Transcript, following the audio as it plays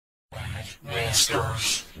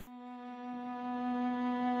LagMasters.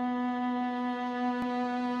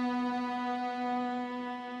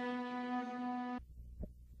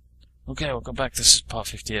 Okay, welcome back. This is part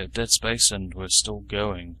 58 of Dead Space, and we're still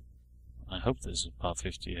going. I hope this is part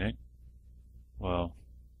 58. Well,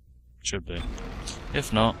 should be.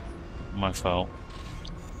 If not, my fault.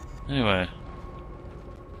 Anyway,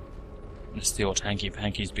 let's see what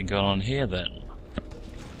hanky-panky's been going on here then.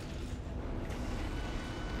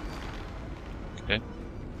 Okay.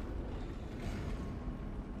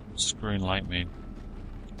 What's green light mean?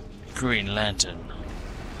 Green Lantern.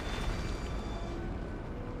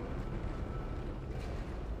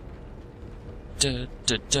 Dead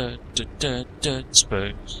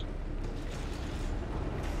Space.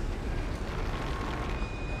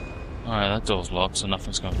 Alright, that door's locked, so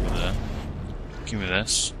nothing's going through there. Give me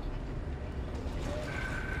this.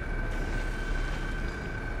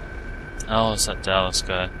 Oh, it's that Dallas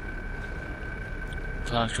guy.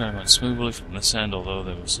 Flash train went smoothly from this end, although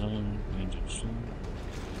there was some danger.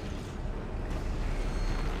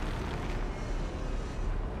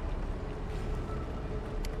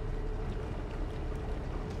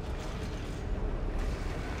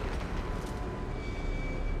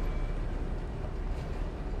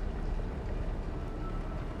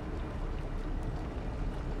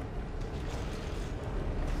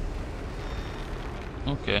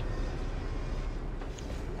 Okay.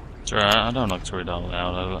 It's alright, I don't like to read out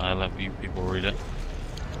loud, I let you people read it.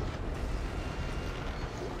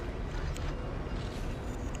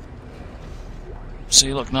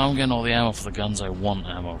 See, look, now I'm getting all the ammo for the guns I want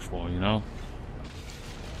ammo for, you know?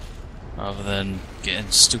 Rather than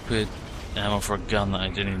getting stupid ammo for a gun that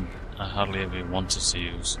I hardly ever wanted to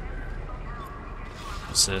use.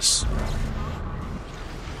 What's this?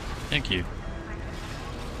 Thank you.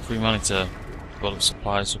 Free money to build up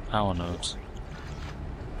supplies for power nodes.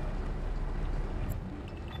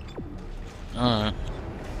 Alright.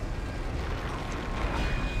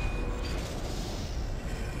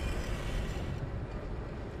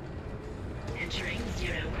 Entering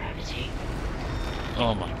zero gravity.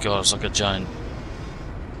 Oh my god, it's like a giant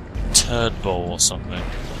turd bowl or something.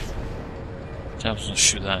 I'm just gonna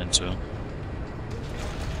shoot that into him.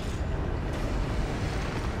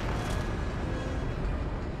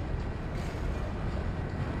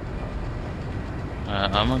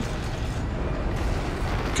 I'm gonna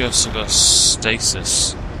guess I got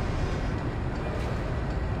stasis.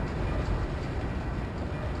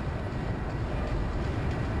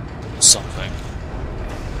 Something.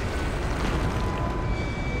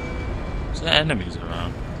 Is there enemies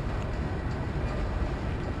around?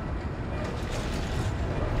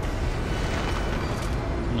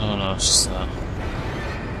 No, it's just that.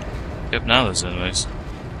 Yep, now there's enemies.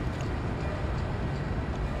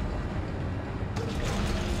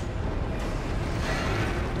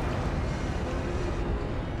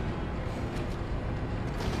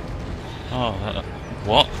 Oh,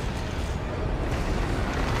 what?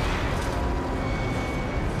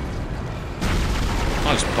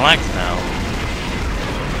 Oh, it's black now.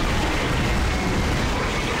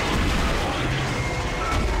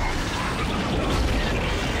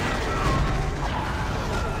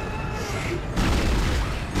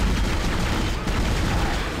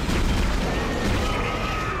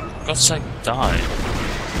 For God's sake, die.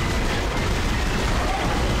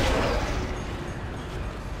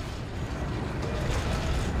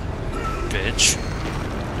 Bitch.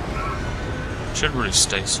 Should really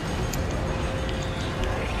stay so.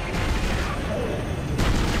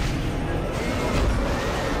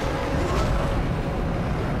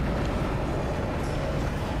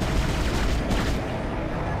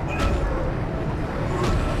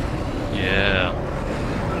 Yeah.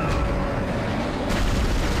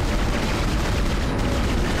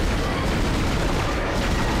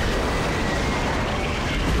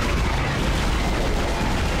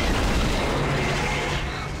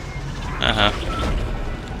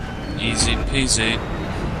 Easy peasy.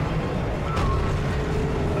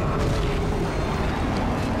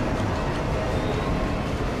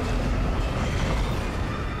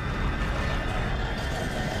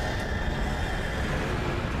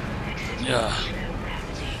 Yeah.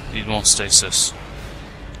 Need more stasis.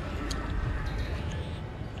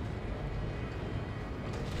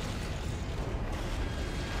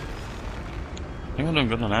 I think I'm doing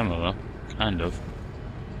good on ammo though. Kind of.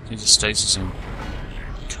 Need to stasis and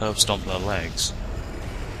curb stomp their legs.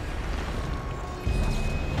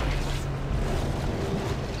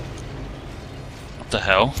 What the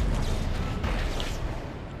hell?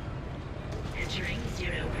 Entering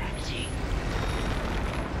zero gravity.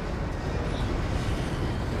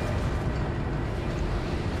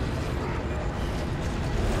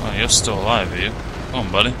 You're still alive, are you? Come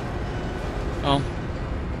on, buddy. Oh.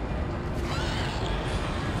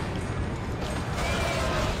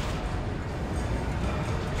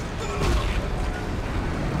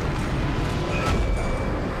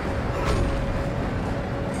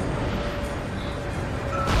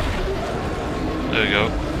 There we go.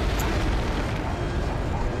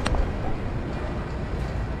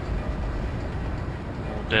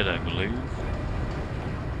 All dead, I believe.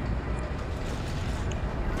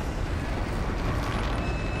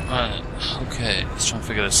 Right, okay, let's try and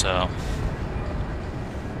figure this out.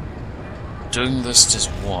 Doing this does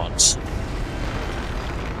what?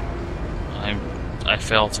 I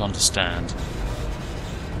fail to understand.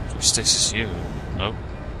 Stasis you? Nope.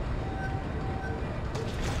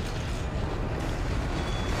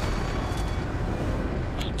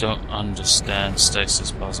 I don't understand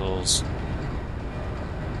stasis puzzles.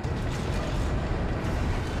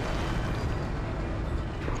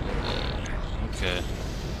 Okay.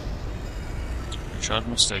 Recharge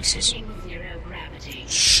my stasis.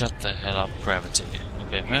 Shut the hell up, gravity.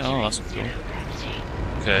 Okay, oh, that's cool.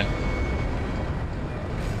 Okay.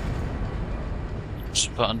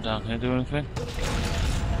 Just button down here, do anything?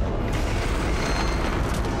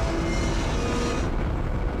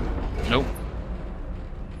 Nope.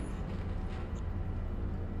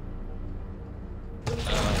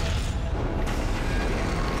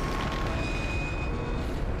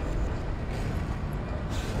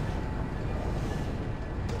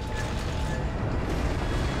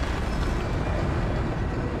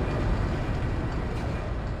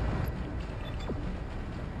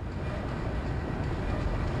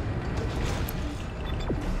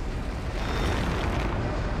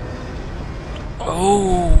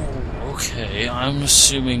 Oh, okay. I'm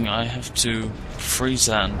assuming I have to freeze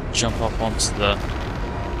that and jump up onto the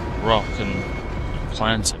rock and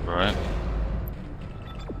plant it, right?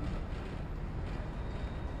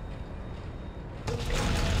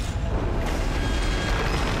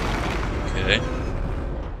 Okay.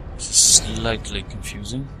 This is slightly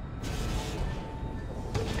confusing.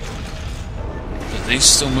 But these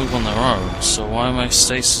still move on their own, so why am I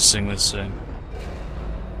stasising this thing?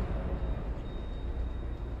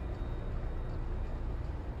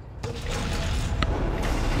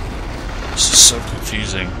 This is so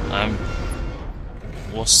confusing.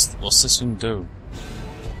 What's this thing do?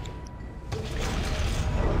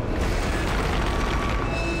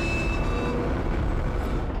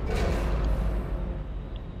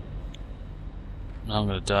 Now I'm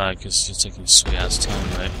gonna die because you're taking sweet ass time,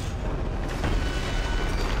 mate.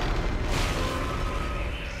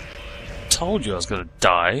 Told you I was gonna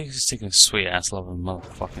die. He's taking a sweet ass loving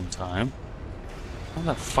motherfucking time. I'm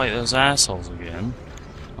gonna fight those assholes again.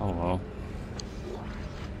 Oh well.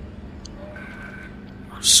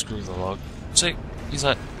 Screw the log. He's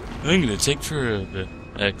like, I'm gonna take forever.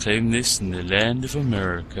 I claim this in the land of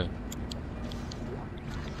Amurica.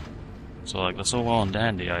 So like, that's all well and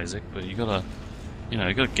dandy, Isaac, but you gotta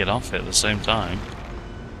get off it at the same time.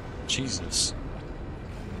 Jesus.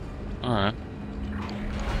 Alright.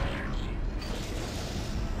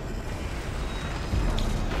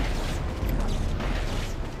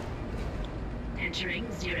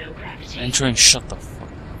 Entering zero gravity. Entering, shut the fuck.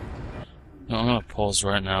 No, I'm gonna pause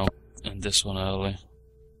right now, end this one early,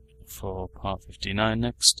 for part 59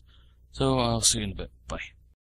 next, so I'll see you in a bit, bye.